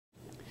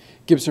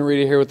Gibson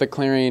Reedy here with the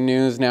Clarion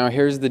News. Now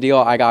here's the deal.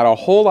 I got a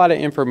whole lot of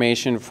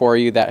information for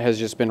you that has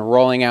just been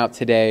rolling out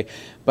today,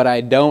 but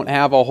I don't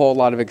have a whole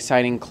lot of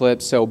exciting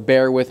clips, so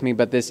bear with me,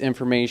 but this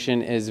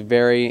information is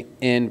very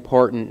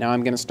important. Now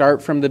I'm going to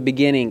start from the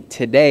beginning.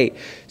 Today,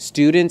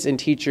 students and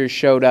teachers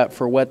showed up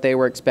for what they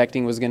were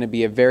expecting was going to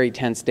be a very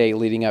tense day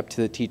leading up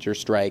to the teacher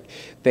strike.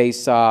 They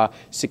saw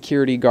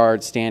security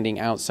guards standing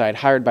outside,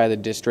 hired by the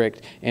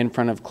district in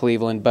front of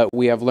Cleveland, but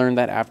we have learned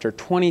that after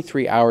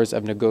 23 hours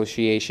of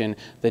negotiation,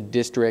 the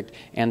district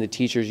and the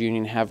teachers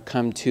union have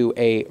come to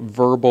a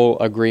verbal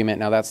agreement.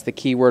 Now that's the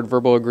key word,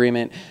 verbal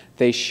agreement.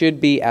 They should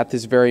be at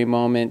this very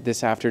moment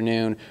this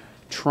afternoon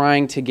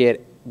trying to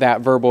get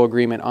that verbal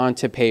agreement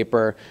onto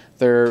paper.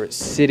 They're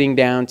sitting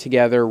down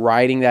together,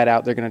 writing that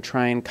out. They're going to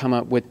try and come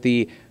up with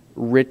the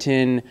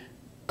written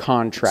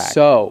contract.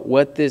 So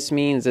what this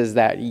means is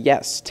that,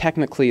 yes,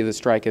 technically the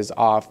strike is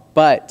off,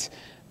 but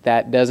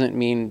that doesn't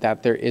mean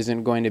that there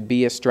isn't going to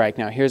be a strike.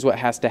 Now, here's what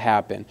has to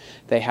happen.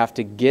 They have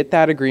to get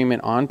that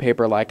agreement on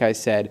paper, like I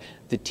said.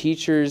 The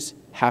teachers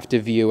have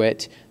to view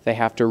it. They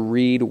have to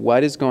read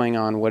what is going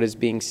on, what is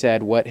being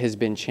said, what has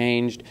been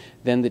changed.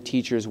 Then the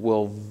teachers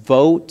will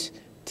vote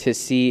to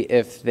see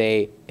if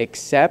they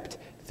accept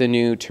the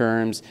new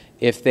terms.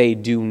 If they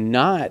do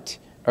not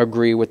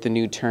agree with the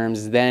new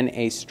terms, then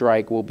a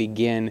strike will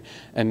begin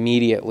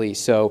immediately.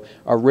 So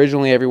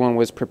originally everyone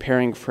was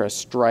preparing for a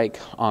strike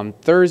on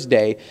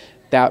Thursday.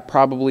 That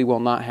probably will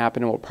not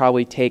happen. It will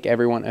probably take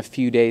everyone a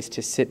few days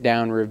to sit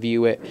down,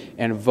 review it,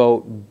 and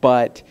vote.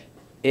 But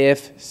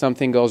if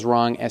something goes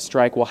wrong, a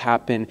strike will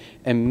happen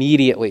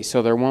immediately.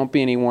 So there won't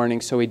be any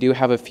warning. So we do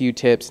have a few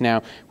tips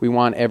now. We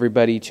want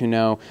everybody to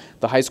know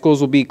the high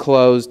schools will be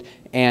closed.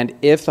 And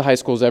if the high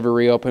schools ever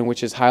reopen,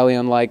 which is highly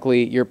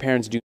unlikely, your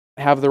parents do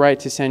have the right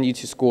to send you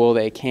to school.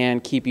 They can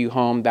keep you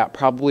home. That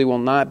probably will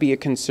not be a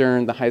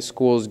concern. The high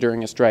schools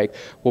during a strike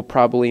will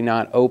probably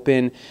not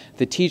open.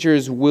 The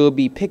teachers will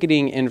be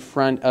picketing in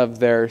front of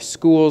their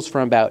schools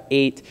from about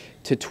 8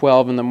 to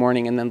 12 in the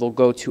morning, and then they'll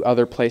go to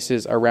other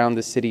places around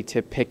the city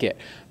to picket.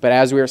 But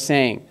as we were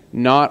saying,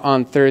 not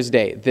on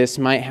Thursday. This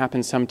might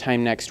happen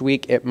sometime next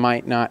week. It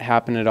might not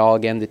happen at all.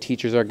 Again, the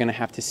teachers are going to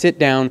have to sit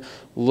down,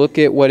 look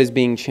at what is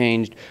being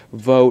changed,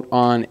 vote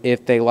on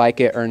if they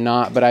like it or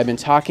not. But I've been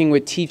talking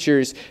with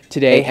teachers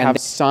today. They have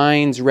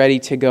signs ready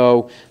to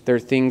go. Their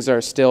things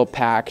are still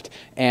packed.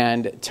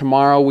 And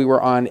tomorrow we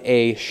were on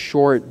a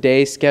short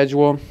day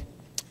schedule.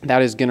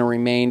 That is going to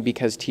remain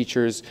because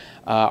teachers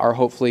are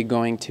hopefully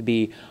going to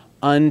be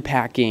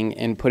unpacking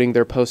and putting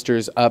their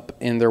posters up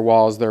in their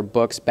walls, their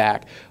books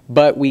back.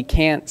 But we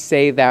can't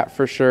say that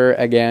for sure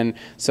again.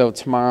 So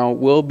tomorrow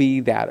will be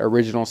that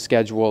original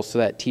schedule so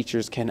that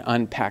teachers can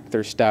unpack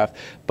their stuff.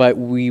 But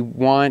we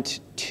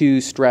want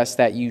to stress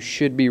that you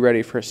should be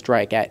ready for a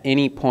strike at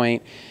any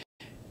point.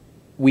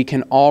 We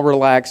can all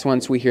relax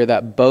once we hear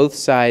that both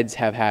sides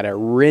have had a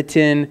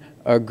written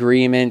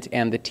agreement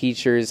and the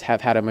teachers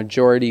have had a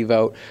majority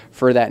vote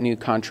for that new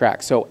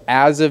contract. So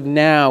as of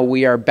now,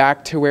 we are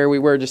back to where we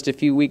were just a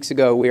few weeks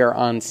ago. We are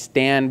on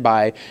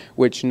standby,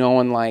 which no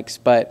one likes,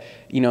 but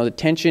you know, the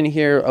tension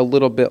here a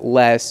little bit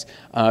less.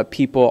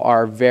 People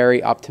are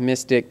very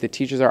optimistic. The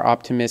teachers are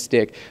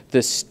optimistic.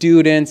 The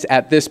students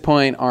at this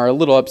point are a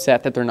little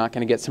upset that they're not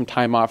going to get some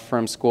time off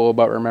from school.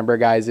 But remember,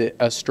 guys,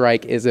 a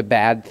strike is a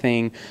bad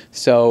thing.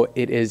 So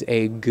it is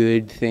a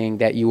good thing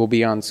that you will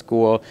be on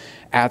school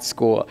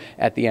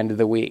at the end of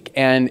the week.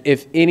 And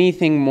if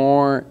anything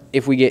more,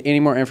 if we get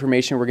any more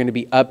information, we're going to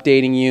be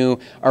updating you.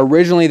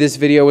 Originally, this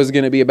video was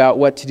going to be about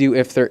what to do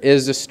if there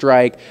is a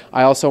strike.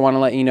 I also want to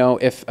let you know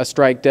if a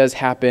strike does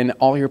happen,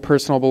 all your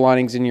personal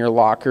belongings in your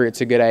locker, it's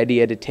a good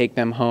idea to take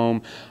them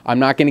home. I'm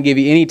not going to give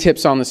you any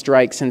tips on the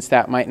strike since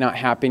that might not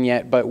happen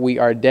yet, but we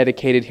are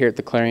dedicated here at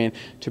the Clarion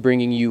to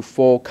bringing you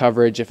full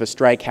coverage. If a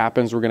strike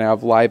happens, we're going to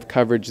have live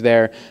coverage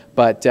there,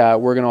 but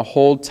we're going to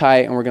hold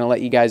tight and we're going to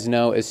let you guys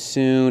know as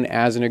soon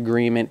as an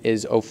agreement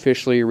is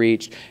officially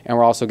reached, and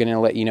we're also going to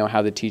let you know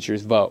how the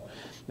teachers vote.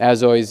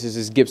 As always, this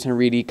is Gibson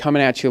Reedy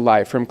coming at you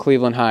live from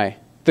Cleveland High,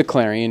 the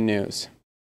Clarion News.